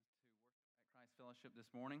fellowship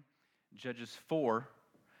this morning. Judges 4,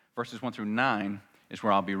 verses 1 through 9 is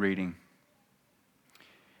where I'll be reading.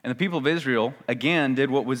 And the people of Israel again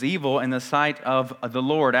did what was evil in the sight of the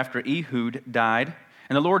Lord after Ehud died.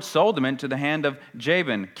 And the Lord sold them into the hand of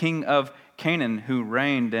Jabin, king of Canaan, who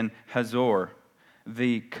reigned in Hazor.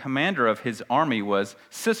 The commander of his army was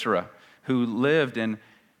Sisera, who lived in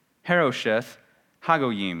Harosheth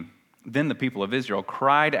Hagoyim. Then the people of Israel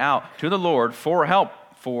cried out to the Lord for help,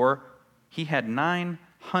 for he had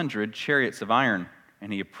 900 chariots of iron,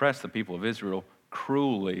 and he oppressed the people of Israel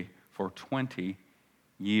cruelly for 20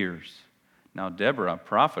 years. Now Deborah,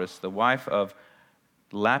 prophetess, the wife of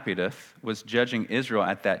Lapidoth, was judging Israel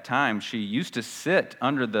at that time. She used to sit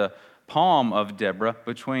under the palm of Deborah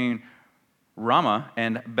between Ramah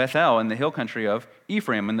and Bethel in the hill country of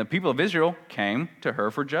Ephraim, and the people of Israel came to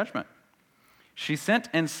her for judgment. She sent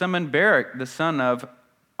and summoned Barak, the son of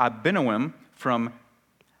Abinoam, from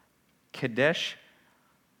Kadesh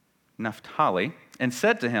Naphtali, and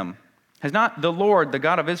said to him, "Has not the Lord, the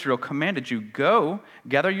God of Israel, commanded you, go,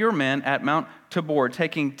 gather your men at Mount Tabor,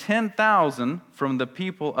 taking 10,000 from the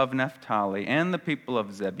people of Naphtali and the people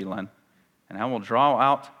of Zebulun, and I will draw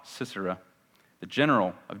out Sisera, the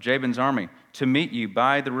general of Jabin's army, to meet you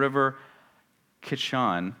by the river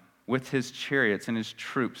Kishon with his chariots and his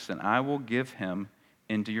troops, and I will give him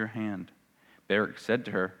into your hand." Barak said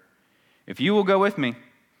to her, "If you will go with me,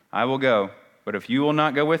 I will go, but if you will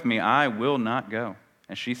not go with me, I will not go."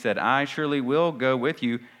 And she said, "I surely will go with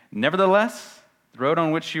you. Nevertheless, the road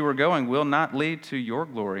on which you are going will not lead to your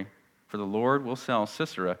glory, for the Lord will sell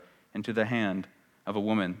Sisera into the hand of a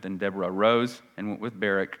woman." Then Deborah rose and went with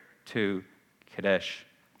Barak to Kadesh.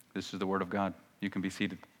 This is the word of God. You can be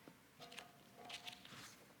seated.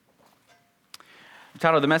 The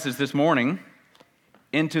title of the message this morning,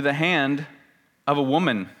 Into the Hand of a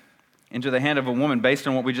Woman. Into the hand of a woman, based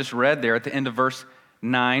on what we just read there at the end of verse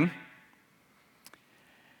 9.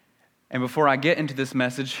 And before I get into this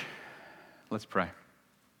message, let's pray.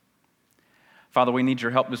 Father, we need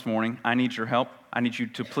your help this morning. I need your help. I need you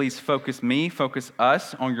to please focus me, focus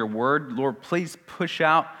us on your word. Lord, please push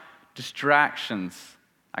out distractions.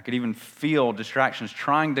 I could even feel distractions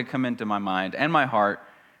trying to come into my mind and my heart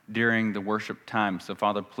during the worship time. So,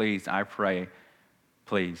 Father, please, I pray,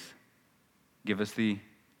 please give us the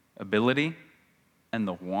ability and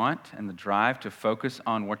the want and the drive to focus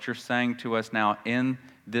on what you're saying to us now in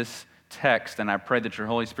this text. And I pray that your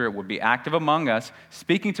Holy Spirit would be active among us,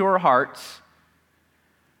 speaking to our hearts,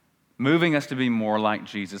 moving us to be more like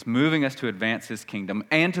Jesus, moving us to advance his kingdom.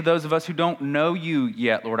 And to those of us who don't know you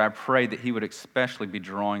yet, Lord, I pray that he would especially be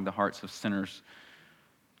drawing the hearts of sinners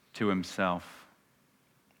to himself.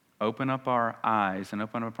 Open up our eyes and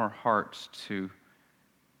open up our hearts to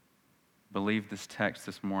believe this text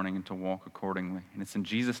this morning and to walk accordingly. And it's in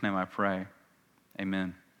Jesus' name I pray.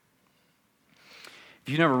 Amen. If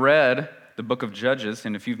you've never read the book of Judges,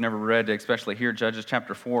 and if you've never read, especially here, Judges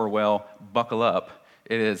chapter 4, well, buckle up.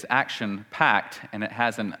 It is action-packed, and it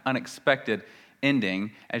has an unexpected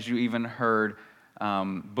ending. As you even heard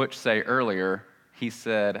Butch say earlier, he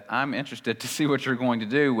said, "I'm interested to see what you're going to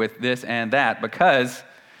do with this and that," because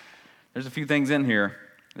there's a few things in here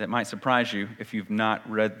that might surprise you if you've not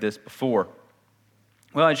read this before.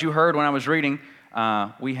 Well, as you heard when I was reading,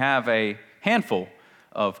 we have a handful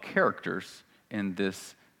of characters in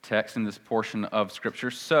this text, in this portion of Scripture.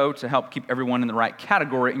 So to help keep everyone in the right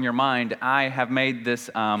category in your mind, I have made this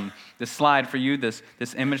slide for you, this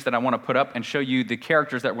image that I want to put up and show you the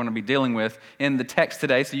characters that we're going to be dealing with in the text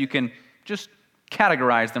today so you can just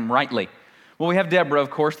categorize them rightly. Well, we have Deborah,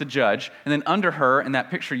 of course, the judge, and then under her, in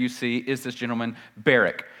that picture you see, is this gentleman,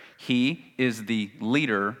 Barak. He is the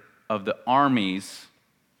leader of the armies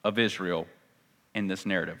of Israel in this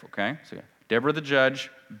narrative, okay? So yeah, Deborah the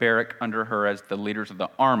judge, Barak under her as the leaders of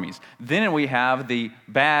the armies. Then we have the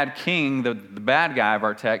bad king, the bad guy of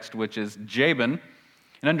our text, which is Jabin,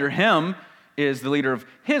 and under him is the leader of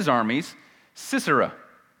his armies, Sisera.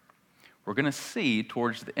 We're going to see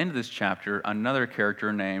towards the end of this chapter another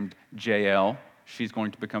character named Jael. She's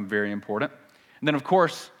going to become very important. And then, of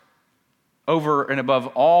course, over and above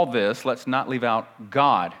all this, let's not leave out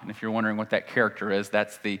God. And if you're wondering what that character is,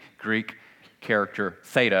 that's the Greek character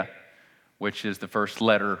theta, which is the first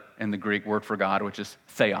letter in the Greek word for God, which is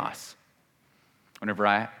theos. Whenever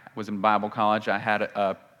I was in Bible college, I had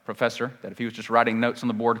a professor that if he was just writing notes on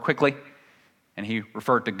the board quickly and he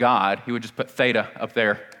referred to God, he would just put theta up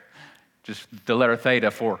there. Just the letter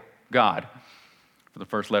theta for God, for the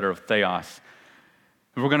first letter of theos.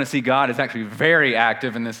 We're going to see God is actually very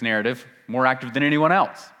active in this narrative, more active than anyone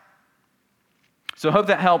else. So I hope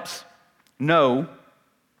that helps know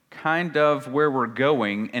kind of where we're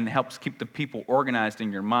going and helps keep the people organized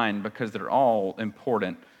in your mind because they're all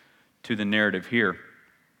important to the narrative here.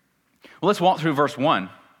 Well, let's walk through verse 1.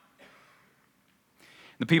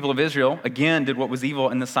 The people of Israel again did what was evil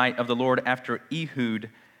in the sight of the Lord after Ehud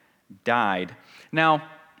died. Now,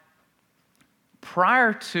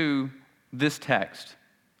 prior to this text,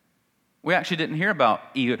 we actually didn't hear about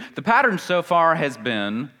Ehud. The pattern so far has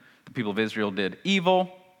been the people of Israel did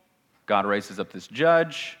evil. God raises up this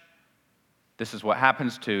judge. This is what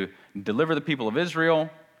happens to deliver the people of Israel.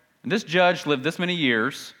 And this judge lived this many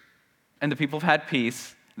years, and the people have had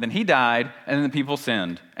peace. Then he died, and then the people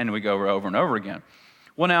sinned. And we go over and over again.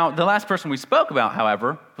 Well, now, the last person we spoke about,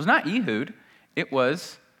 however, was not Ehud. It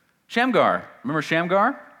was Shamgar. Remember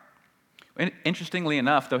Shamgar? And interestingly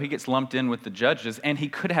enough, though he gets lumped in with the judges, and he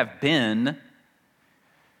could have been,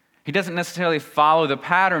 he doesn't necessarily follow the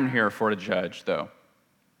pattern here for a judge, though.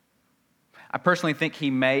 I personally think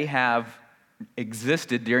he may have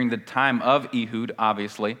existed during the time of Ehud,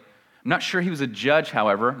 obviously. I'm not sure he was a judge,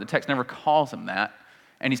 however. The text never calls him that.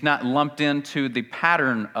 And he's not lumped into the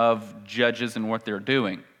pattern of judges and what they're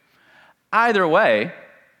doing. Either way,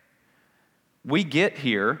 we get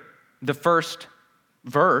here the first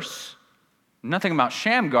verse, nothing about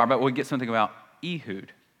Shamgar, but we get something about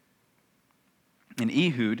Ehud. And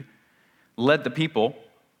Ehud led the people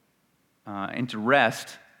into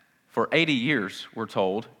rest for 80 years, we're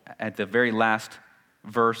told, at the very last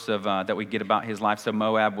verse of that we get about his life. So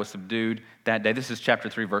Moab was subdued that day. This is chapter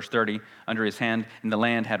 3, verse 30. Under his hand, and the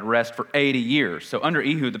land had rest for 80 years. So under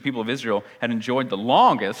Ehud, the people of Israel had enjoyed the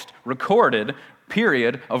longest recorded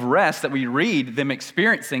period of rest that we read them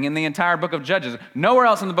experiencing in the entire book of Judges. Nowhere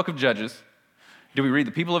else in the book of Judges do we read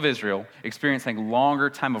the people of Israel experiencing longer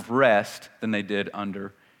time of rest than they did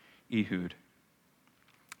under Ehud.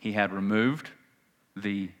 He had removed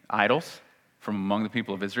the idols from among the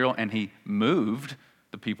people of Israel, and he moved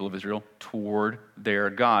the people of Israel toward their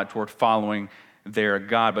God, toward following their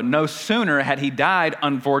God. But no sooner had he died,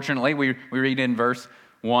 unfortunately, we read in verse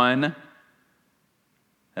 1,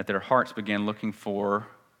 that their hearts began looking for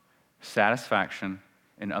satisfaction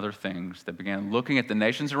in other things. They began looking at the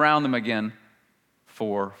nations around them again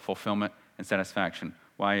for fulfillment and satisfaction.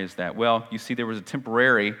 Why is that? Well, you see, there was a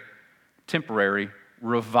temporary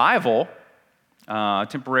revival,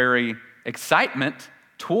 temporary excitement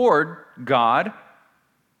toward God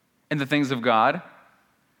and the things of God.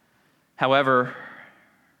 However,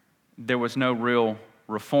 there was no real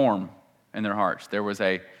reform in their hearts. There was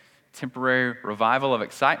a temporary revival of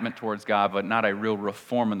excitement towards God, but not a real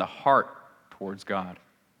reform in the heart towards God.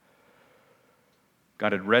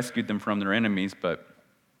 God had rescued them from their enemies, but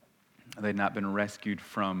they had not been rescued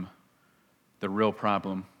from the real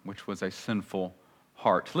problem, which was a sinful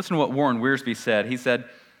heart. Listen to what Warren Wiersbe said. He said,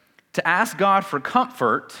 "To ask God for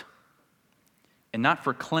comfort and not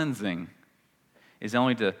for cleansing is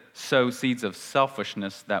only to sow seeds of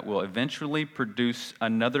selfishness that will eventually produce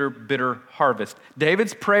another bitter harvest.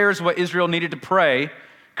 David's prayer is what Israel needed to pray.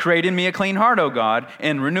 Create in me a clean heart, O God,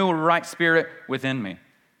 and renew a right spirit within me,"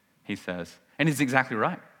 he says. And he's exactly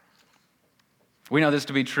right. We know this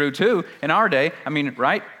to be true too in our day. I mean,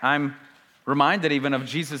 right? I'm reminded even of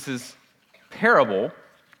Jesus' parable.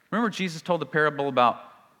 Remember Jesus told the parable about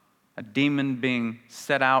a demon being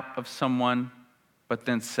set out of someone, but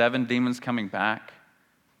then 7 demons coming back?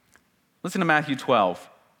 Listen to Matthew 12,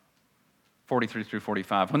 43 through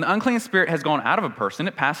 45. "When the unclean spirit has gone out of a person,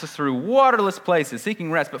 it passes through waterless places,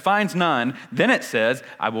 seeking rest, but finds none. Then it says,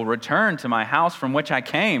 'I will return to my house from which I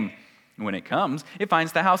came.' And when it comes, it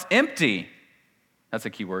finds the house empty." That's a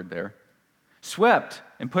key word there. "Swept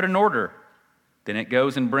and put in order. Then it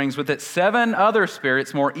goes and brings with it 7 other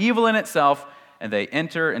spirits more evil in itself, and they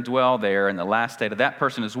enter and dwell there. And the last state of that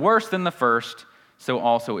person is worse than the first. So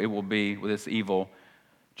also it will be with this evil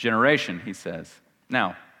generation," he says.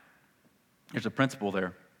 Now, there's a principle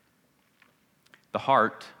there. The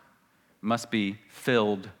heart must be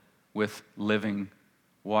filled with living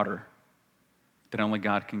water that only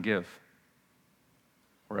God can give,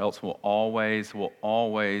 or else we'll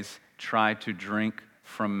always try to drink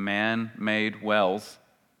from man-made wells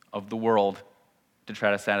of the world to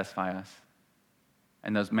try to satisfy us.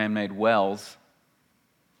 And those man-made wells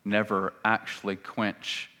never actually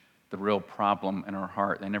quench the real problem in our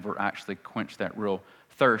heart. They never actually quench that real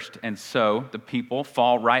thirst. And so the people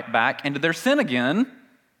fall right back into their sin again,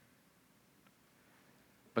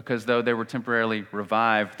 because though they were temporarily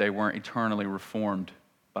revived, they weren't eternally reformed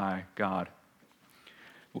by God.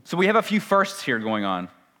 So we have a few firsts here going on.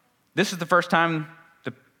 This is the first time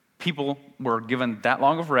the people were given that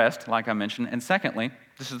long of rest, like I mentioned. And secondly,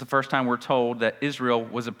 this is the first time we're told that Israel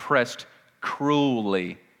was oppressed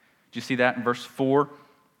cruelly. Do you see that in verse 4?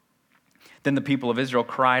 Then the people of Israel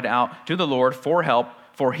cried out to the Lord for help,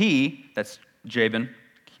 for he, that's Jabin,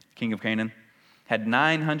 king of Canaan, had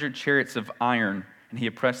 900 chariots of iron, and he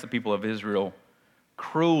oppressed the people of Israel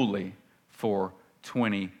cruelly for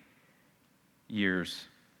 20 years.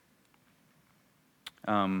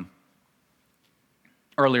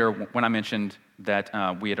 Earlier, when I mentioned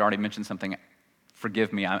that we had already mentioned something,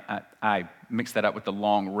 forgive me, I mixed that up with the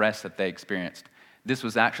long rest that they experienced. This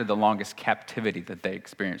was actually the longest captivity that they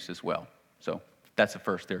experienced as well. So that's the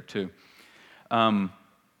first there too.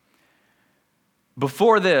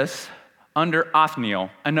 Before this, under Othniel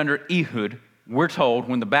and under Ehud, we're told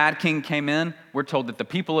when the bad king came in, we're told that the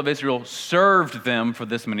people of Israel served them for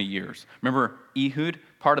this many years. Remember Ehud?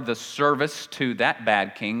 Part of the service to that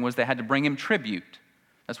bad king was they had to bring him tribute.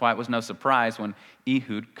 That's why it was no surprise when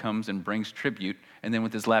Ehud comes and brings tribute, and then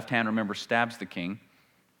with his left hand, remember, stabs the king.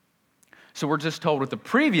 So we're just told with the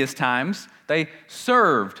previous times, they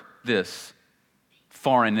served this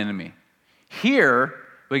foreign enemy. Here,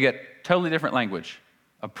 we get totally different language.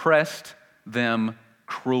 Oppressed them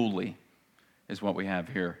cruelly is what we have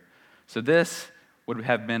here. So this would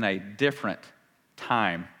have been a different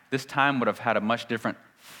time. This time would have had a much different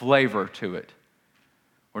flavor to it.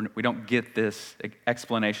 We don't get this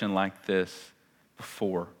explanation like this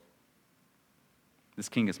before. This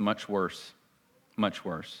king is much worse, much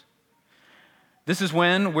worse. This is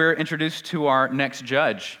when we're introduced to our next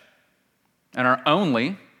judge and our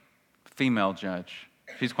only female judge.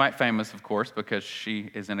 She's quite famous, of course, because she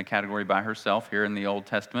is in a category by herself here in the Old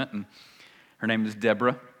Testament, and her name is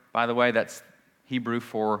Deborah. By the way, that's Hebrew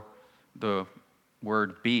for the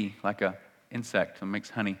word bee, like an insect that makes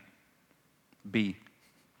honey. Bee.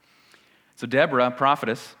 So Deborah, a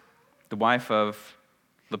prophetess, the wife of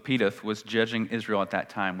Lepideth, was judging Israel at that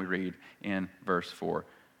time, we read in verse 4.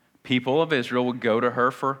 People of Israel would go to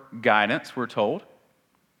her for guidance, we're told.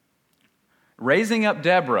 Raising up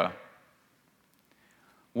Deborah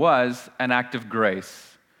was an act of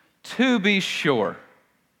grace, to be sure.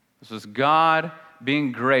 This was God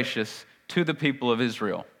being gracious to the people of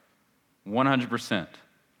Israel, 100%.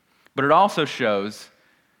 But it also shows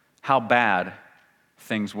how bad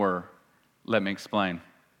things were. Let me explain.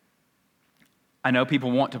 I know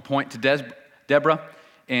people want to point to Deborah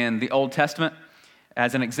in the Old Testament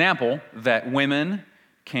as an example that women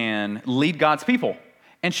can lead God's people.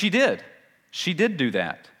 And she did. She did do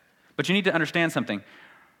that. But you need to understand something.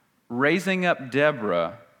 Raising up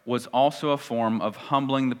Deborah was also a form of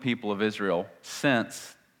humbling the people of Israel,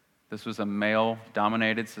 since this was a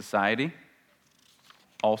male-dominated society.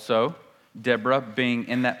 Also, Deborah being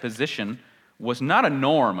in that position was not a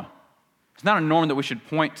norm. It's not a norm that we should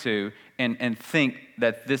point to and think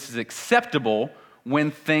that this is acceptable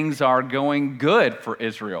when things are going good for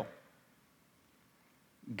Israel.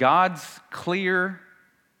 God's clear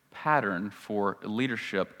pattern for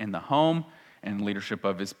leadership in the home and leadership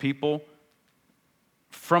of his people.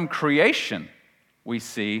 From creation, we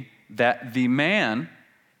see that the man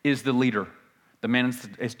is the leader. The man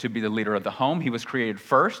is to be the leader of the home. He was created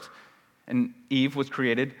first, and Eve was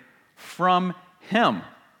created from him.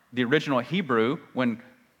 The original Hebrew, when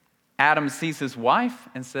Adam sees his wife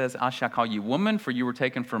and says, I shall call you woman, for you were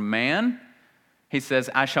taken from man. He says,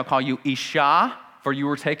 I shall call you Isha, for you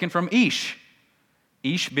were taken from Ish.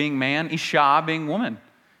 Ish being man, Isha being woman.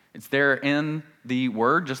 It's there in the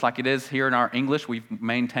word, just like it is here in our English. We've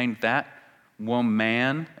maintained that.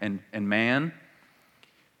 Woman and man.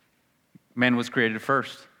 Man was created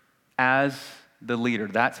first as the leader.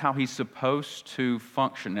 That's how he's supposed to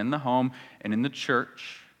function in the home and in the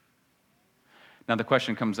church. Now the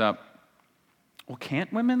question comes up, well,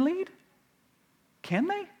 can't women lead? Can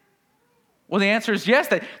they? Well, the answer is yes,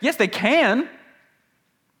 they can.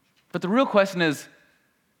 But the real question is,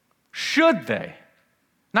 should they?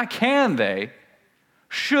 Not can they,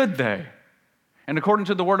 should they? And according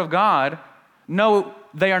to the Word of God, no,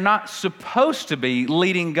 they are not supposed to be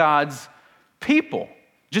leading God's people,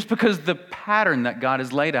 just because the pattern that God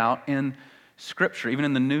has laid out in Scripture. Even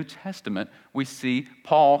in the New Testament, we see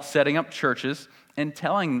Paul setting up churches and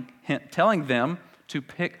telling them to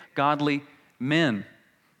pick godly men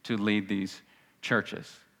to lead these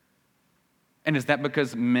churches. And is that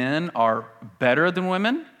because men are better than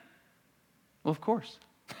women? Well, of course.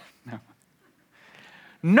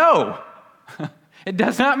 No, it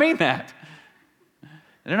does not mean that.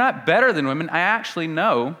 They're not better than women. I actually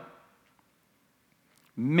know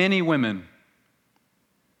many women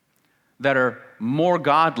that are more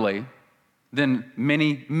godly than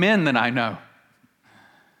many men that I know.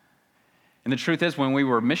 And the truth is, when we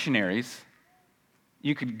were missionaries,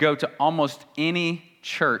 you could go to almost any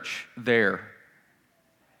church there,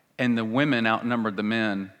 And the women outnumbered the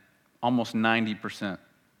men almost 90%.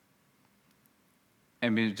 I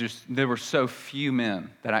mean, there were so few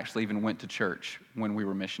men that actually even went to church when we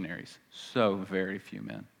were missionaries. So very few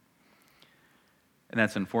men. And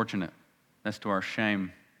that's unfortunate. That's to our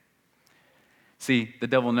shame. See, the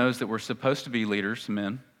devil knows that we're supposed to be leaders,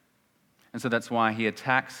 men. And so that's why he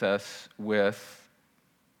attacks us with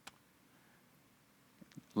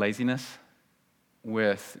laziness,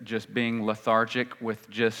 with just being lethargic, with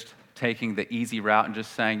just taking the easy route and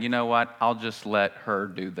just saying, you know what, I'll just let her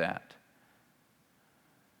do that.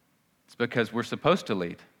 It's because we're supposed to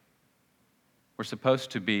lead. We're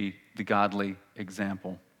supposed to be the godly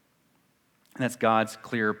example. And that's God's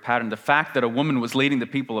clear pattern. The fact that a woman was leading the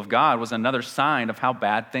people of God was another sign of how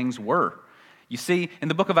bad things were. You see, in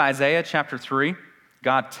the book of Isaiah, chapter 3,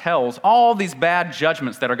 God tells all these bad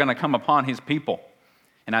judgments that are going to come upon his people.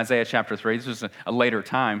 In Isaiah chapter 3, this was a later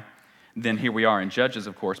time than here we are in Judges,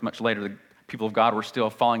 of course. Much later, the people of God were still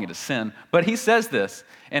falling into sin. But he says this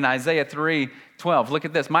in Isaiah 3:12. Look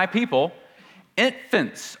at this. My people,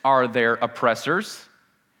 infants are their oppressors,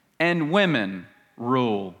 and women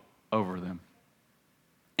rule over them.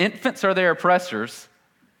 Infants are their oppressors,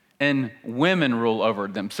 and women rule over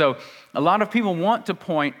them. So a lot of people want to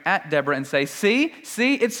point at Deborah and say, see,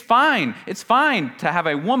 it's fine. It's fine to have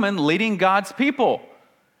a woman leading God's people.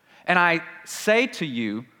 And I say to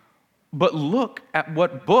you, but look at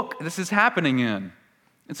what book this is happening in.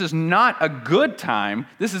 This is not a good time.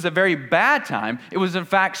 This is a very bad time. It was, in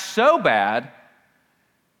fact, so bad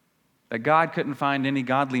that God couldn't find any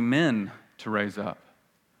godly men to raise up.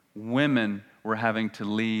 Women were having to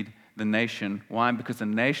lead the nation. Why? Because the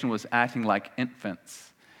nation was acting like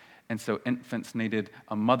infants. And so infants needed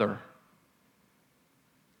a mother.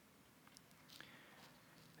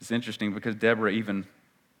 It's interesting because Deborah even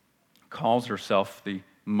calls herself the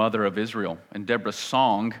mother of Israel. And Deborah's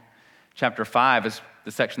song, chapter 5, is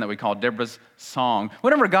the section that we call Deborah's song.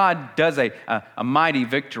 Whenever God does a mighty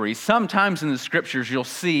victory, sometimes in the scriptures you'll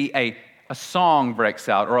see a song breaks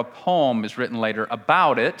out or a poem is written later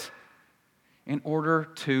about it in order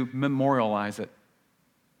to memorialize it.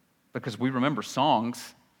 Because we remember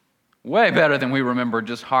songs way better than we remember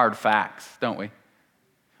just hard facts, don't we? I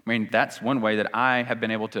mean, that's one way that I have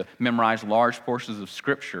been able to memorize large portions of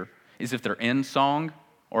Scripture is if they're in song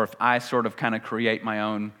or if I sort of kind of create my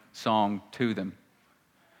own song to them.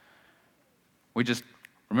 We just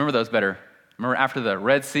remember those better. Remember after the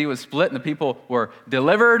Red Sea was split and the people were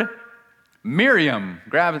delivered, Miriam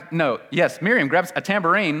grabs a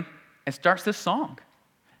tambourine and starts this song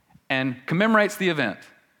and commemorates the event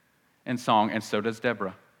in song, and so does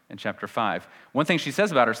Deborah in chapter 5. One thing she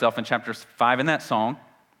says about herself in chapter 5 in that song,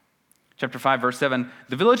 chapter 5, verse 7,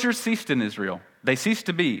 the villagers ceased in Israel. They ceased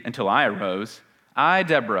to be until I arose. I,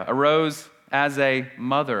 Deborah, arose as a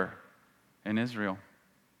mother in Israel.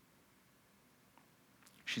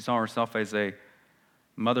 She saw herself as a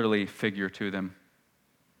motherly figure to them.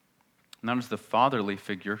 Not as the fatherly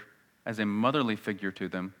figure, as a motherly figure to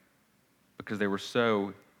them, because they were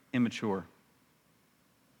so immature.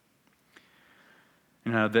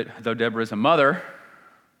 You know, that though Deborah is a mother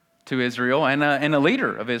to Israel and a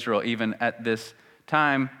leader of Israel even at this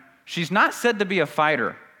time, she's not said to be a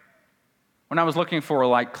fighter. When I was looking for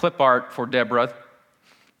like clip art for Deborah,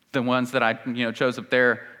 the ones that I chose up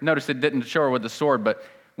there, notice it didn't show her with the sword, but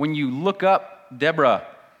when you look up Deborah,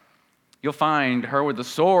 you'll find her with the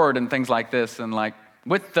sword and things like this and like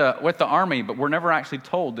with the army, but we're never actually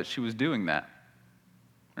told that she was doing that.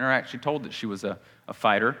 We're never actually told that she was a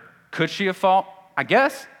fighter. Could she have fought? I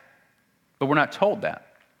guess, but we're not told that.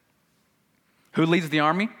 Who leads the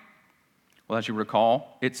army? Well, as you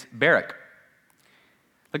recall, it's Barak.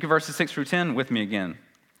 Look at verses 6 through 10 with me again.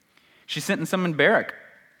 She sent and summoned Barak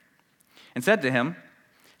and said to him,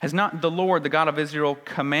 has not the Lord, the God of Israel,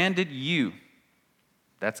 commanded you?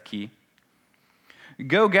 That's key.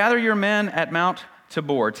 Go gather your men at Mount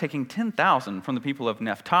Tabor, taking 10,000 from the people of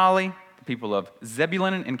Naphtali, the people of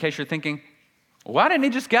Zebulun. In case you're thinking, why didn't he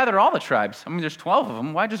just gather all the tribes? I mean, there's 12 of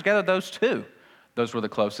them. Why just gather those two? Those were the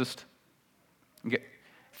closest.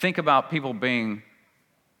 Think about people being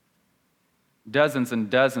dozens and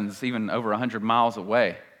dozens, even over 100 miles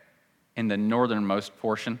away in the northernmost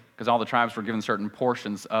portion, because all the tribes were given certain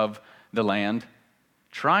portions of the land.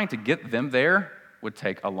 Trying to get them there would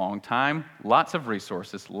take a long time, lots of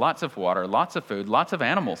resources, lots of water, lots of food, lots of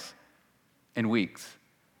animals in weeks.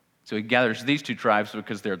 So he gathers these two tribes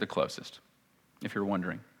because they're the closest, if you're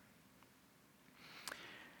wondering.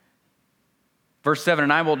 Verse 7,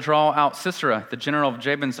 and I will draw out Sisera, the general of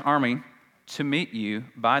Jabin's army, to meet you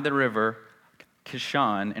by the river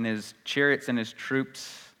Kishon, and his chariots and his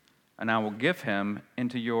troops and I will give him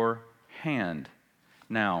into your hand.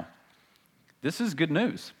 Now, this is good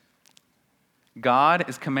news. God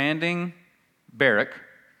is commanding Barak,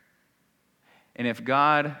 and if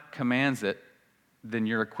God commands it, then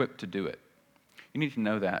you're equipped to do it. You need to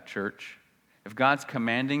know that, church. If God's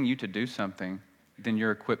commanding you to do something, then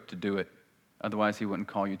you're equipped to do it. Otherwise, he wouldn't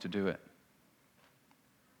call you to do it.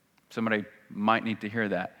 Somebody might need to hear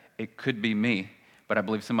that. It could be me, but I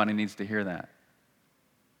believe somebody needs to hear that.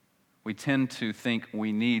 We tend to think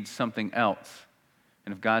we need something else.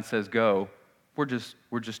 And if God says go, we're just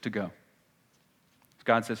to go. If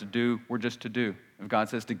God says to do, we're just to do. If God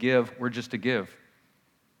says to give, we're just to give.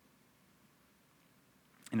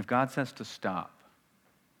 And if God says to stop,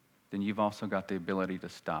 then you've also got the ability to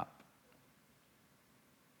stop.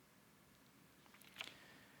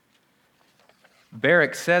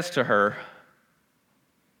 Barak says to her,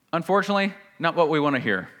 unfortunately, not what we want to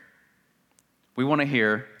hear. We want to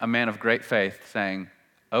hear a man of great faith saying,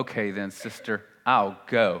 okay then, sister, I'll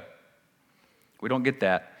go. We don't get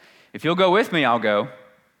that. If you'll go with me, I'll go.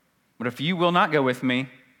 But if you will not go with me,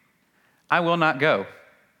 I will not go.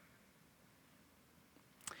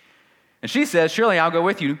 And she says, surely I'll go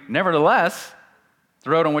with you. Nevertheless,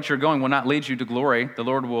 the road on which you're going will not lead you to glory. The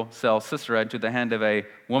Lord will sell Sisera into the hand of a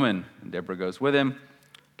woman. And Deborah goes with him,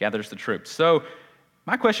 gathers the troops. So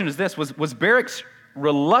my question is this, was Barak's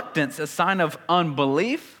reluctance a sign of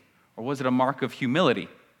unbelief, or was it a mark of humility?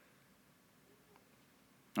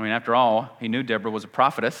 I mean, after all, he knew Deborah was a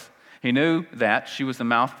prophetess. He knew that she was the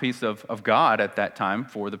mouthpiece of God at that time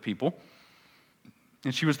for the people.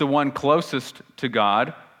 And she was the one closest to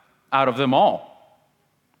God out of them all.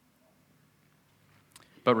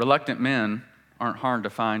 But reluctant men aren't hard to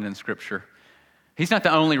find in Scripture. He's not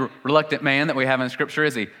the only reluctant man that we have in Scripture,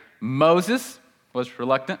 is he? Moses was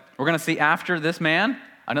reluctant. We're going to see after this man,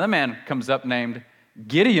 another man comes up named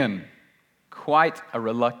Gideon. Quite a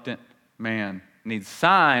reluctant man. Needs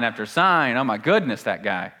sign after sign. Oh my goodness, that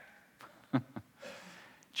guy.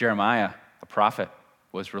 Jeremiah, a prophet,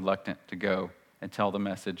 was reluctant to go and tell the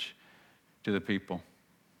message to the people.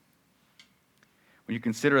 When you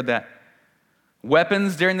consider that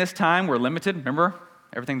weapons during this time were limited, remember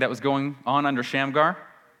everything that was going on under Shamgar?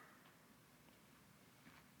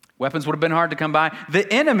 Weapons would have been hard to come by.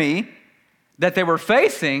 The enemy that they were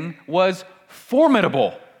facing was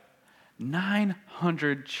formidable.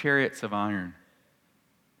 900 chariots of iron.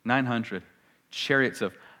 900 chariots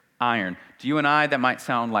of iron. To you and I, that might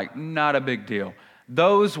sound like not a big deal.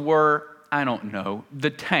 Those were, I don't know,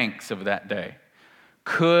 the tanks of that day.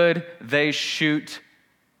 Could they shoot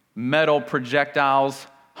metal projectiles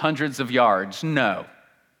hundreds of yards? No.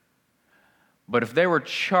 But if they were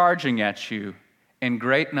charging at you in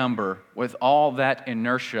great number with all that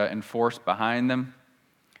inertia and force behind them,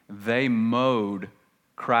 they mowed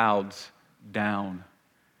crowds down.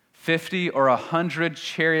 50 or 100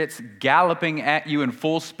 chariots galloping at you in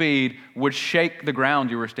full speed would shake the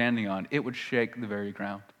ground you were standing on. It would shake the very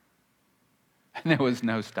ground. And there was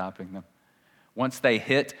no stopping them. Once they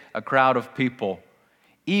hit a crowd of people,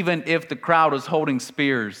 even if the crowd was holding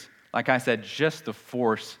spears, like I said, just the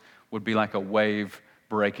force would be like a wave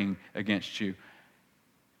breaking against you.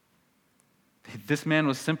 This man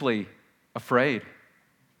was simply afraid.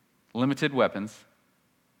 Limited weapons,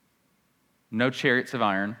 no chariots of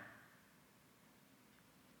iron.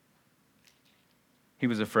 He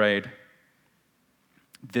was afraid.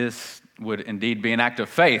 This would indeed be an act of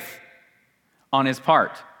faith on his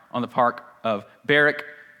part, on the part of Barak.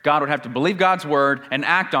 God would have to believe God's word and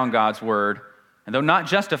act on God's word. And though not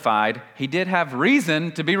justified, he did have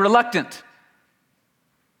reason to be reluctant.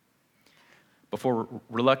 But for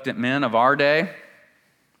reluctant men of our day,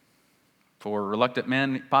 for reluctant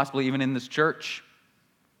men possibly even in this church,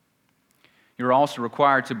 you're also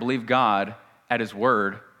required to believe God at his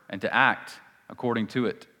word and to act according to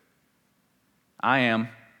it. I am,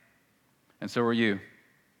 and so are you,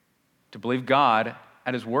 to believe God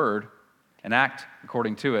at his word and act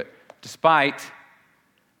according to it, despite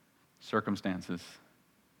circumstances.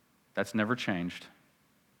 That's never changed.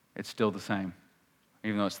 It's still the same.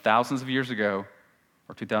 Even though it's thousands of years ago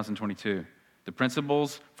or 2022, the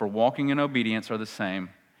principles for walking in obedience are the same,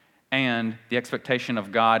 and the expectation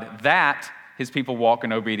of God that his people walk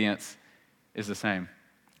in obedience is the same.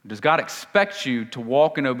 Does God expect you to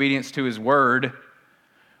walk in obedience to his word?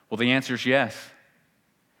 Well, the answer is yes.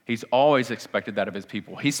 He's always expected that of his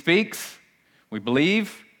people. He speaks, we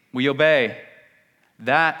believe, we obey.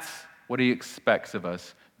 That's what he expects of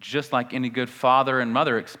us, just like any good father and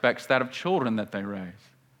mother expects that of children that they raise.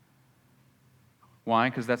 Why?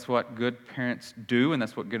 Because that's what good parents do, and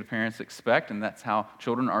that's what good parents expect, and that's how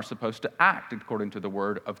children are supposed to act according to the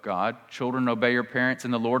Word of God. Children, obey your parents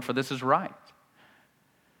in the Lord, for this is right.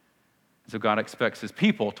 So God expects His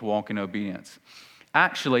people to walk in obedience.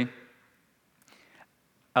 Actually,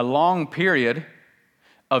 a long period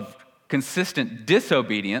of consistent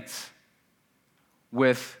disobedience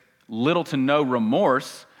with little to no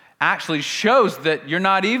remorse actually shows that you're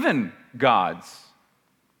not even God's,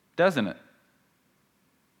 doesn't it?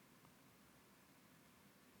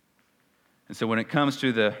 And so when it comes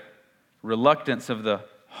to the reluctance of the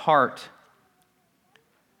heart,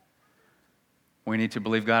 we need to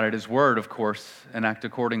believe God at His Word, of course, and act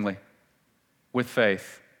accordingly with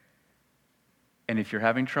faith. And if you're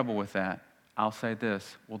having trouble with that, I'll say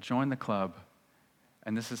this: well, join the club.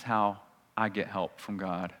 And this is how I get help from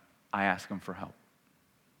God. I ask Him for help.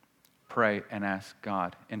 Pray and ask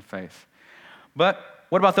God in faith. But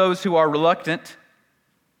what about those who are reluctant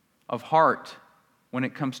of heart when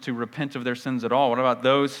it comes to repent of their sins at all? What about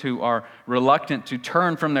those who are reluctant to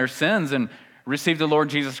turn from their sins and receive the Lord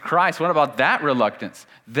Jesus Christ? What about that reluctance?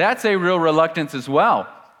 That's a real reluctance as well.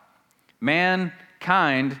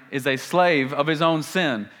 Mankind is a slave of his own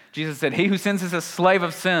sin. Jesus said, he who sins is a slave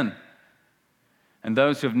of sin. And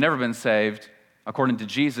those who have never been saved, according to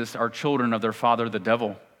Jesus, are children of their father, the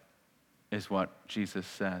devil, is what Jesus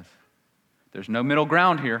says. There's no middle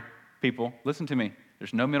ground here, people. Listen to me.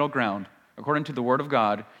 There's no middle ground. According to the Word of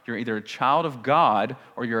God, you're either a child of God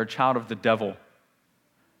or you're a child of the devil.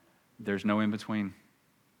 There's no in between.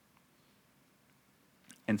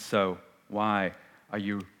 And so, why are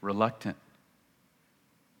you reluctant,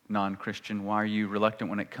 non-Christian? Why are you reluctant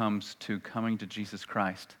when it comes to coming to Jesus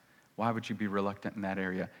Christ? Why would you be reluctant in that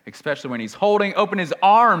area? Especially when He's holding open His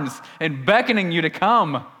arms and beckoning you to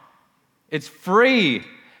come. It's free.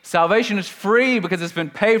 Salvation is free because it's been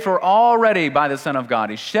paid for already by the Son of God.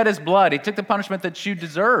 He shed His blood. He took the punishment that you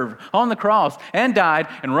deserve on the cross and died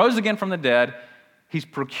and rose again from the dead. He's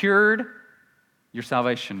procured your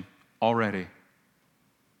salvation already.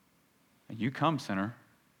 And you come, sinner,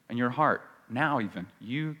 in your heart, now even.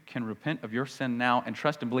 You can repent of your sin now and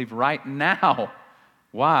trust and believe right now.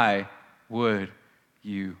 Why would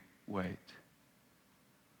you wait?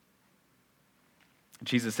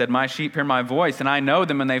 Jesus said, my sheep hear my voice, and I know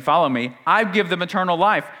them, and they follow me. I give them eternal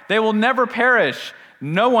life. They will never perish.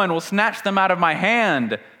 No one will snatch them out of my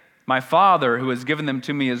hand. My Father, who has given them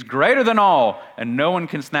to me, is greater than all, and no one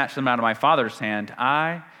can snatch them out of my Father's hand.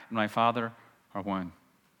 I and my Father are one.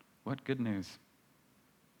 What good news.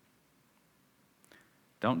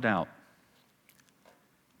 Don't doubt.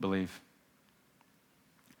 Believe.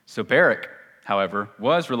 So Barak, however,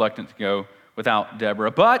 was reluctant to go without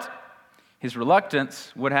Deborah, but his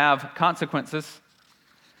reluctance would have consequences.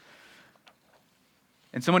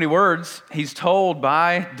 In so many words, he's told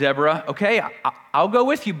by Deborah, okay, I'll go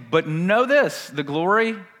with you, but know this, the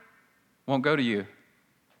glory won't go to you.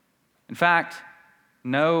 In fact,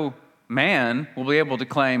 no man will be able to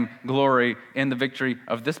claim glory in the victory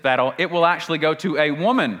of this battle. It will actually go to a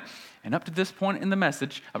woman. And up to this point in the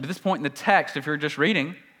message, up to this point in the text, if you're just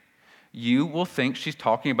reading, you will think she's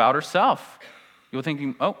talking about herself. You're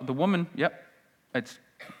thinking, oh, the woman, yep, it's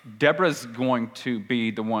Deborah's going to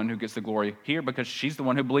be the one who gets the glory here because she's the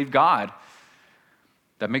one who believed God.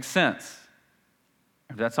 That makes sense.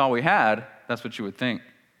 If that's all we had, that's what you would think.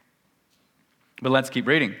 But let's keep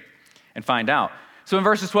reading and find out. So in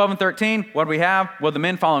verses 12 and 13, what do we have? Well, the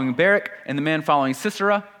men following Barak and the men following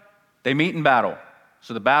Sisera, they meet in battle.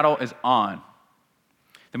 So the battle is on.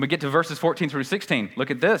 Then we get to verses 14 through 16.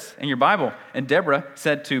 Look at this in your Bible. And Deborah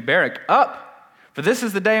said to Barak, up, for this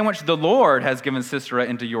is the day in which the Lord has given Sisera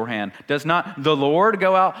into your hand. Does not the Lord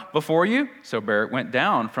go out before you? So Barak went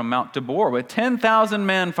down from Mount Tabor with 10,000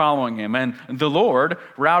 men following him. And the Lord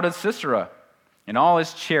routed Sisera and all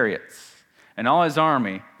his chariots and all his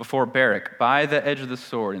army before Barak by the edge of the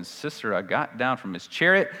sword. And Sisera got down from his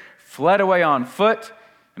chariot, fled away on foot,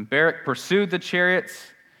 and Barak pursued the chariots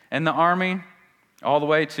and the army all the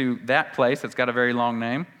way to that place that's got a very long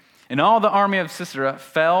name. And all the army of Sisera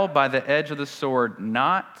fell by the edge of the sword.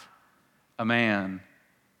 Not a man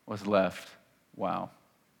was left. Wow.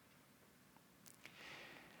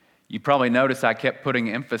 You probably noticed I kept putting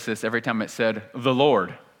emphasis every time it said, the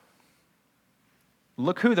Lord.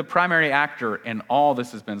 Look who the primary actor in all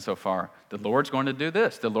this has been so far. The Lord's going to do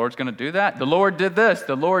this. The Lord's going to do that. The Lord did this.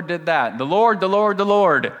 The Lord did that. The Lord, the Lord, the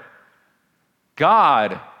Lord.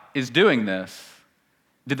 God is doing this.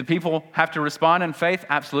 Did the people have to respond in faith?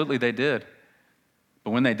 Absolutely, they did.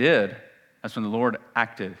 But when they did, that's when the Lord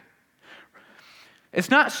acted.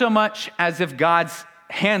 It's not so much as if God's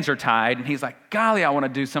hands are tied and he's like, golly, I want to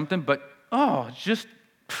do something, but I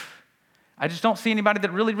just don't see anybody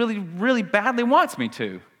that really, really, really badly wants me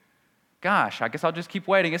to. Gosh, I guess I'll just keep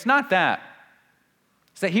waiting. It's not that.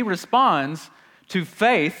 It's that he responds to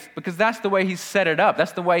faith because that's the way he's set it up.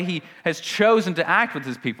 That's the way he has chosen to act with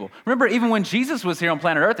his people. Remember, even when Jesus was here on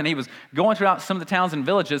planet Earth and he was going throughout some of the towns and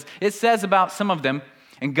villages, it says about some of them,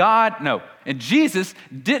 and Jesus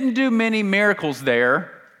didn't do many miracles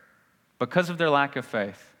there because of their lack of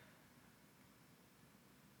faith.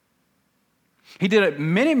 He did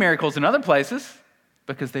many miracles in other places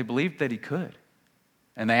because they believed that he could.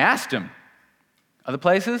 And they asked him. Other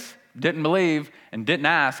places didn't believe and didn't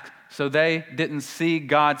ask, so they didn't see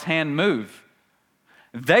God's hand move.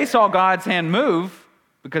 They saw God's hand move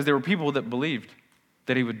because there were people that believed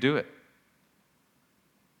that he would do it.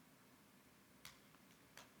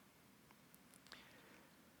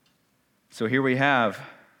 So here we have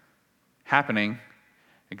happening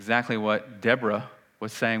exactly what Deborah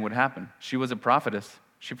was saying would happen. She was a prophetess.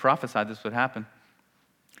 She prophesied this would happen.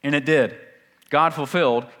 And it did. God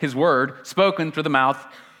fulfilled his word spoken through the mouth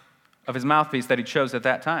of his mouthpiece that he chose at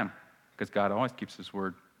that time, because God always keeps his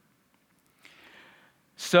word.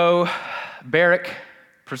 So Barak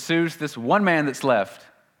pursues this one man that's left,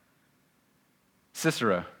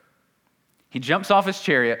 Sisera. He jumps off his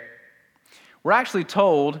chariot. We're actually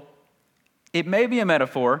told it may be a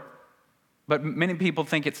metaphor, but many people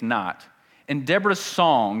think it's not. In Deborah's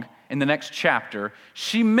song in the next chapter,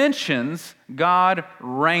 she mentions God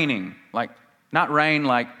reigning, not rain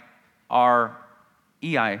like R-E-I-G-N,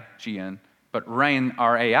 but rain,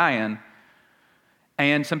 R-A-I-N.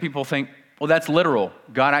 And some people think, well, that's literal.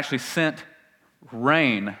 God actually sent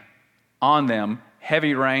rain on them,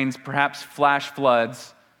 heavy rains, perhaps flash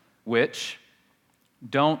floods, which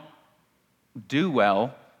don't do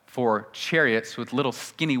well for chariots with little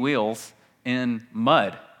skinny wheels in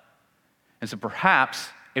mud. And so perhaps,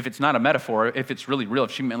 if it's not a metaphor, if it's really real,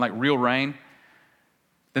 if she meant like real rain,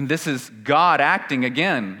 then this is God acting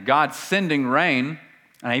again, God sending rain.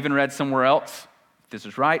 And I even read somewhere else, if this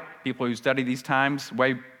is right, people who study these times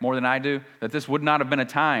way more than I do, that this would not have been a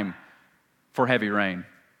time for heavy rain.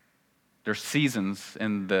 There's seasons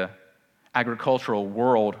in the agricultural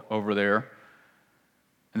world over there,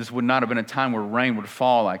 and this would not have been a time where rain would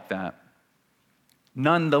fall like that.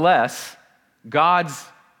 Nonetheless, God's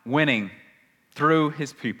winning through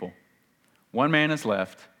his people. One man is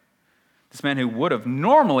left. This man who would have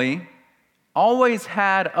normally always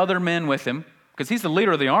had other men with him, because he's the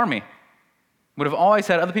leader of the army, would have always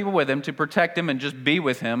had other people with him to protect him and just be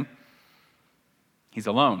with him. He's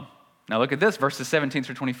alone. Now look at this, verses 17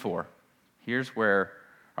 through 24. Here's where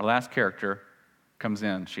our last character comes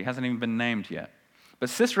in. She hasn't even been named yet. But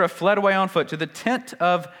Sisera fled away on foot to the tent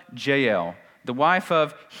of Jael, the wife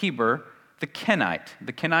of Heber the Kenite.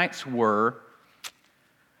 The Kenites were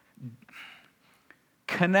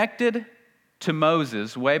connected to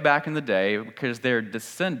Moses way back in the day because they're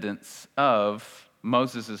descendants of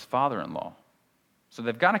Moses' father-in-law. So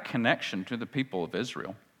they've got a connection to the people of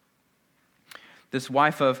Israel. This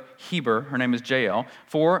wife of Heber, her name is Jael,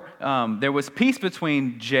 for there was peace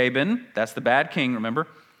between Jabin, that's the bad king, remember,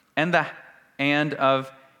 and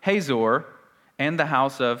of Hazor and the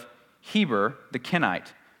house of Heber the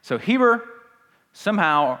Kenite. So Heber,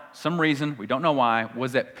 somehow, some reason, we don't know why,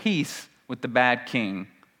 was at peace with the bad king.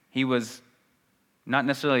 He was not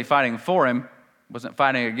necessarily fighting for him, wasn't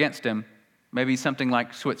fighting against him, maybe something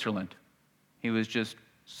like Switzerland. He was just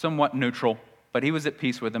somewhat neutral, but he was at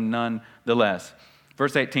peace with him nonetheless.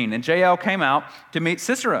 Verse 18, and Jael came out to meet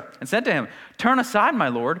Sisera and said to him, "Turn aside, my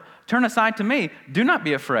lord, turn aside to me. Do not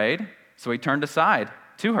be afraid." So he turned aside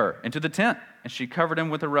to her into the tent, and she covered him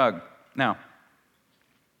with a rug. Now,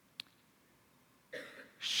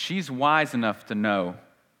 she's wise enough to know,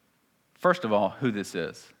 first of all, who this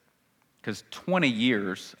is. Because 20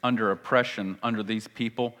 years under oppression under these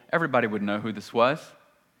people, everybody would know who this was.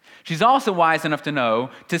 She's also wise enough to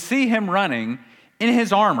know to see him running in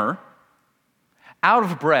his armor, out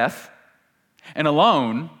of breath, and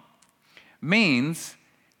alone means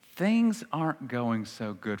things aren't going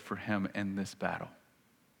so good for him in this battle.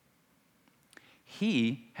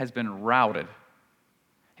 He has been routed.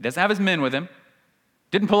 He doesn't have his men with him,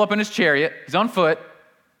 didn't pull up in his chariot, he's on foot,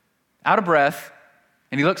 out of breath,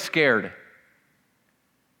 and he looks scared.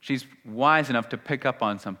 She's wise enough to pick up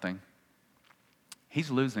on something.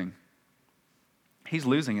 He's losing. He's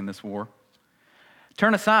losing in this war.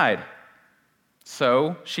 Turn aside.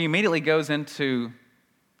 So she immediately goes into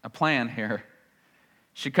a plan here.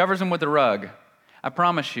 She covers him with a rug. I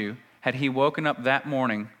promise you, had he woken up that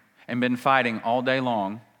morning and been fighting all day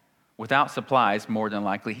long without supplies. More than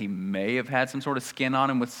likely, he may have had some sort of skin on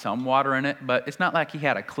him with some water in it, but it's not like he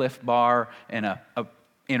had a Cliff Bar and a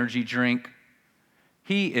energy drink.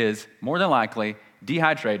 He is more than likely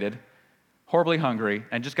dehydrated, horribly hungry,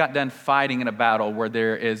 and just got done fighting in a battle where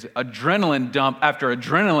there is adrenaline dump after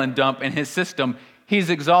adrenaline dump in his system. He's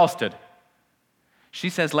exhausted. She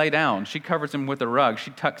says, lay down. She covers him with a rug. She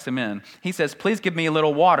tucks him in. He says, please give me a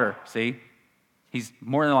little water. See, he's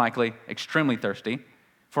more than likely extremely thirsty,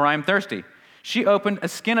 for I am thirsty. She opened a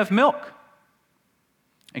skin of milk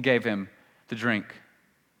and gave him to drink.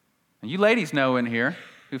 And you ladies know in here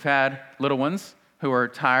who've had little ones who are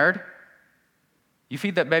tired, you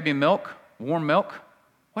feed that baby milk, warm milk,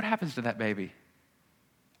 what happens to that baby?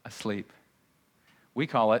 Asleep. We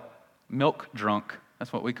call it milk drunk.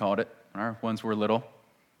 That's what we called it when our ones were little.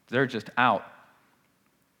 They're just out.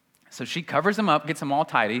 So she covers him up, gets him all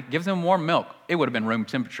tidy, gives him warm milk. It would have been room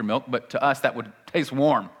temperature milk, but to us that would taste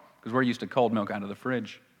warm because we're used to cold milk out of the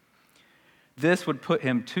fridge. This would put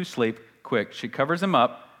him to sleep quick. She covers him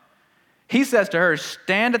up. He says to her,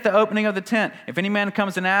 stand at the opening of the tent. If any man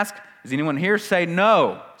comes and asks, is anyone here? Say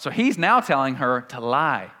no. So he's now telling her to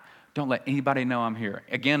lie. Don't let anybody know I'm here.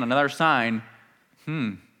 Again, another sign,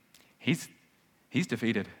 he's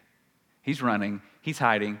defeated. He's running. He's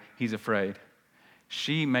hiding. He's afraid.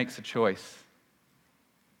 She makes a choice.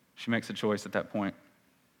 She makes a choice at that point.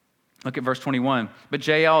 Look at verse 21. But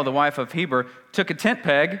Jael, the wife of Heber, took a tent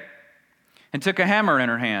peg and took a hammer in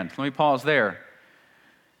her hand. Let me pause there.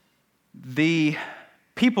 The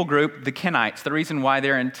people group, the Kenites, the reason why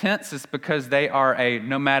they're in tents is because they are a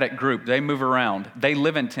nomadic group. They move around. They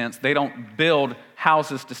live in tents. They don't build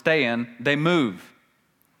houses to stay in. They move.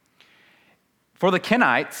 For the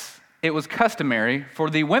Kenites, it was customary for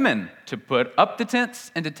the women to put up the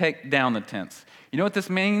tents and to take down the tents. You know what this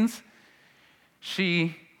means?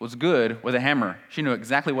 She was good with a hammer. She knew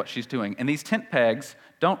exactly what she's doing. And these tent pegs,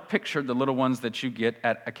 don't picture the little ones that you get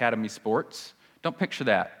at Academy Sports. Don't picture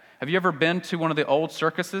that. Have you ever been to one of the old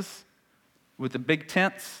circuses with the big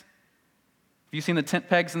tents? Have you seen the tent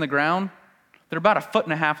pegs in the ground? They're about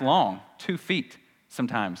 1.5 feet long, 2 feet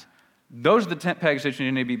sometimes. Those are the tent pegs that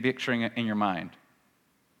you need to be picturing in your mind.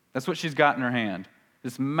 That's what she's got in her hand.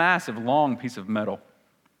 This massive, long piece of metal.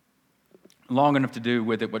 Long enough to do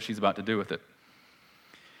with it what she's about to do with it.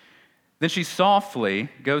 Then she softly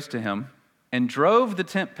goes to him and drove the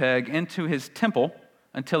tent peg into his temple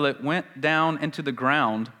until it went down into the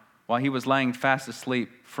ground while he was laying fast asleep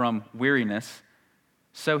from weariness.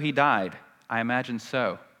 So he died. I imagine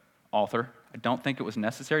so. Author, I don't think it was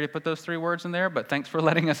necessary to put those 3 words in there, but thanks for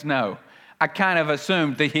letting us know. I kind of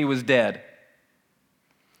assumed that he was dead.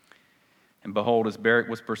 And behold, as Barak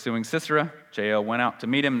was pursuing Sisera, Jael went out to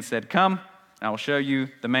meet him and said, come, I will show you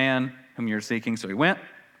the man whom you're seeking. So he went,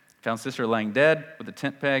 found Sisera laying dead with a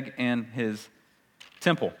tent peg in his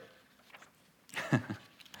temple.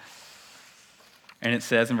 And it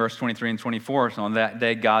says in verse 23 and 24, so on that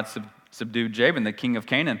day God subdued Jabin, the king of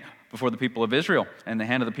Canaan, before the people of Israel. And the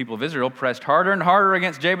hand of the people of Israel pressed harder and harder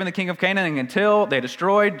against Jabin, the king of Canaan, until they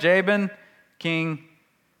destroyed Jabin, king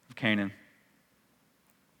of Canaan.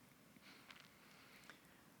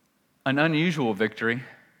 An unusual victory,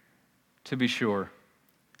 to be sure.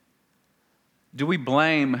 Do we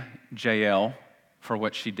blame Jael for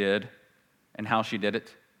what she did and how she did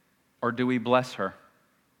it? Or do we bless her?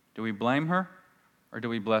 Do we blame her or do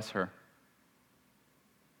we bless her?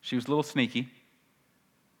 She was a little sneaky,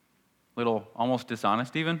 little almost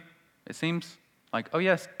dishonest even, it seems. Like, oh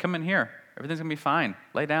yes, come in here. Everything's going to be fine.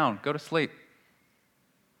 Lay down. Go to sleep.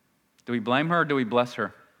 Do we blame her or do we bless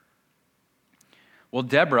her? Well,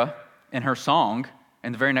 Deborah, in her song,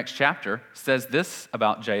 in the very next chapter, says this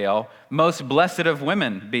about Jael. Most blessed of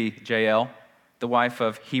women be Jael, the wife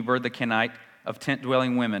of Heber the Kenite, of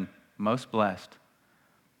tent-dwelling women. Most blessed.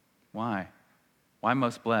 Why? Why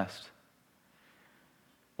most blessed?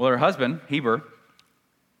 Well, her husband, Heber,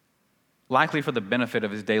 likely for the benefit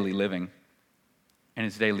of his daily living and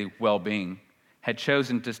his daily well-being, had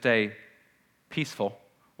chosen to stay peaceful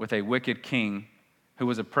with a wicked king who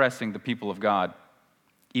was oppressing the people of God.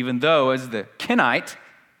 Even though, as the Kenite,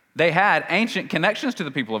 they had ancient connections to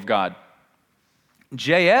the people of God.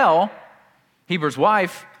 Jael, Heber's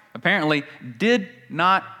wife, apparently did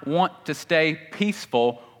not want to stay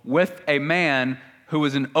peaceful with a man who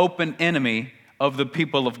was an open enemy of the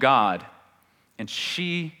people of God. And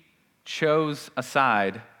she chose a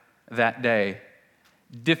side that day,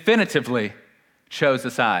 definitively chose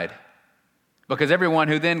a side. Because everyone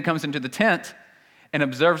who then comes into the tent and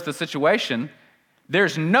observes the situation,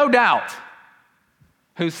 there's no doubt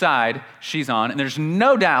whose side she's on, and there's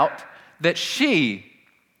no doubt that she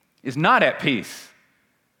is not at peace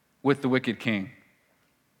with the wicked king.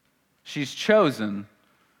 She's chosen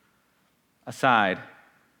a side.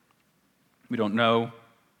 We don't know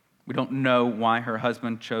why her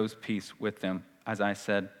husband chose peace with them, as I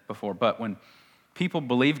said before. But when people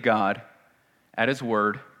believe God at his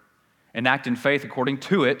word and act in faith according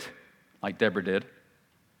to it, like Deborah did,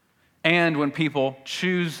 and when people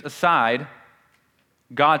choose a side,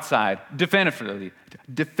 God's side, definitively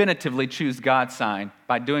choose God's side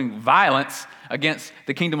by doing violence against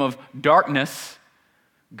the kingdom of darkness,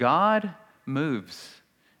 God moves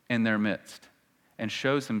in their midst and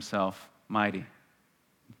shows himself mighty.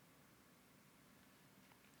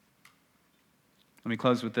 Let me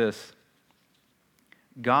close with this.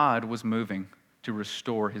 God was moving to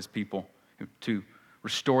restore his people, to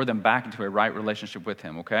restore them back into a right relationship with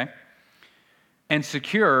him, okay? And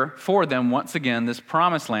secure for them, once again, this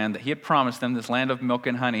promised land that he had promised them, this land of milk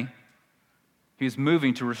and honey. He was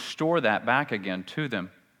moving to restore that back again to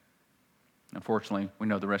them. Unfortunately, we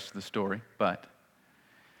know the rest of the story, but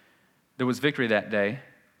there was victory that day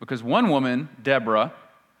because one woman, Deborah,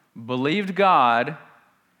 believed God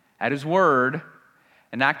at his word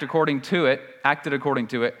and acted according to it,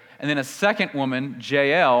 and then a second woman,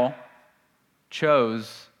 Jael,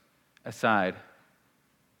 chose a side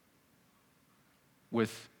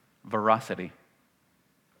with veracity.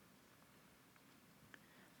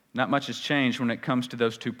 Not much has changed when it comes to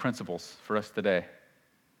those two principles for us today.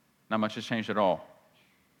 Not much has changed at all.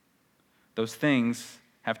 Those things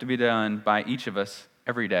have to be done by each of us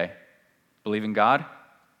every day. Believing God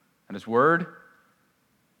and his word,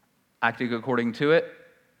 acting according to it,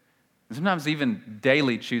 and sometimes even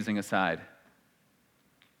daily choosing a side.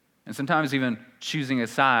 And sometimes even choosing a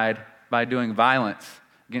side by doing violence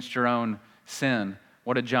against your own sin.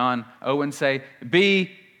 What did John Owen say?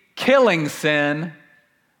 Be killing sin,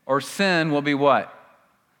 or sin will be what?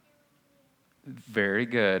 Very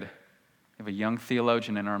good. We have a young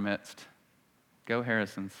theologian in our midst. Go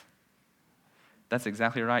Harrisons. That's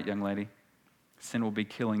exactly right, young lady. Sin will be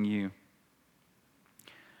killing you.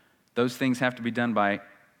 Those things have to be done by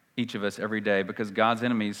each of us every day because God's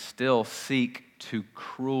enemies still seek to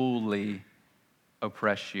cruelly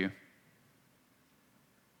oppress you.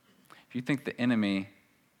 If you think the enemy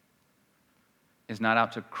is not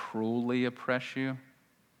out to cruelly oppress you,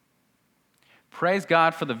 praise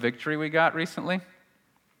God for the victory we got recently,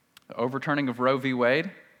 the overturning of Roe v.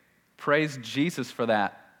 Wade. Praise Jesus for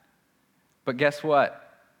that. But guess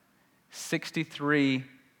what? 63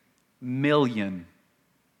 million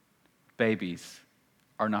babies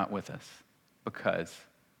are not with us because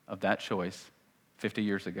of that choice 50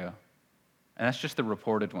 years ago. And that's just the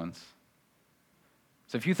reported ones.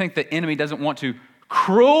 So if you think the enemy doesn't want to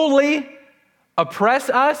cruelly oppress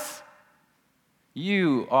us,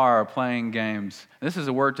 you are playing games. This is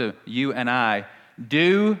a word to you and I.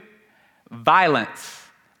 Do violence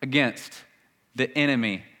against the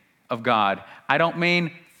enemy of God. I don't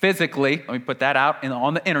mean physically. Let me put that out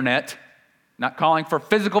on the internet. Not calling for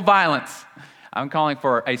physical violence. I'm calling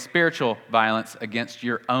for a spiritual violence against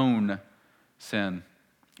your own sin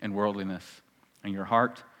and worldliness in your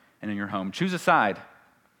heart and in your home. Choose a side.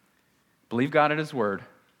 Believe God at his word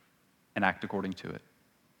and act according to it.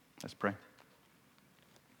 Let's pray.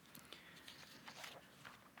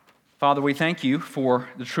 Father, we thank you for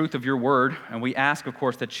the truth of your word, and we ask, of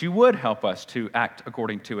course, that you would help us to act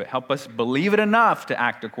according to it. Help us believe it enough to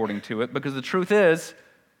act according to it, because the truth is,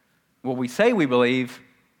 what we say we believe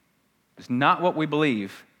is not what we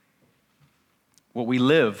believe. What we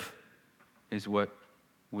live is what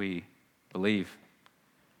we believe.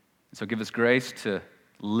 And so give us grace to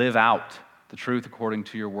live out the truth according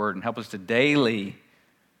to your word, and help us to daily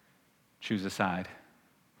choose a side,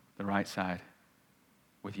 the right side,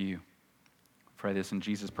 with you. I pray this in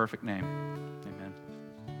Jesus' perfect name. Amen.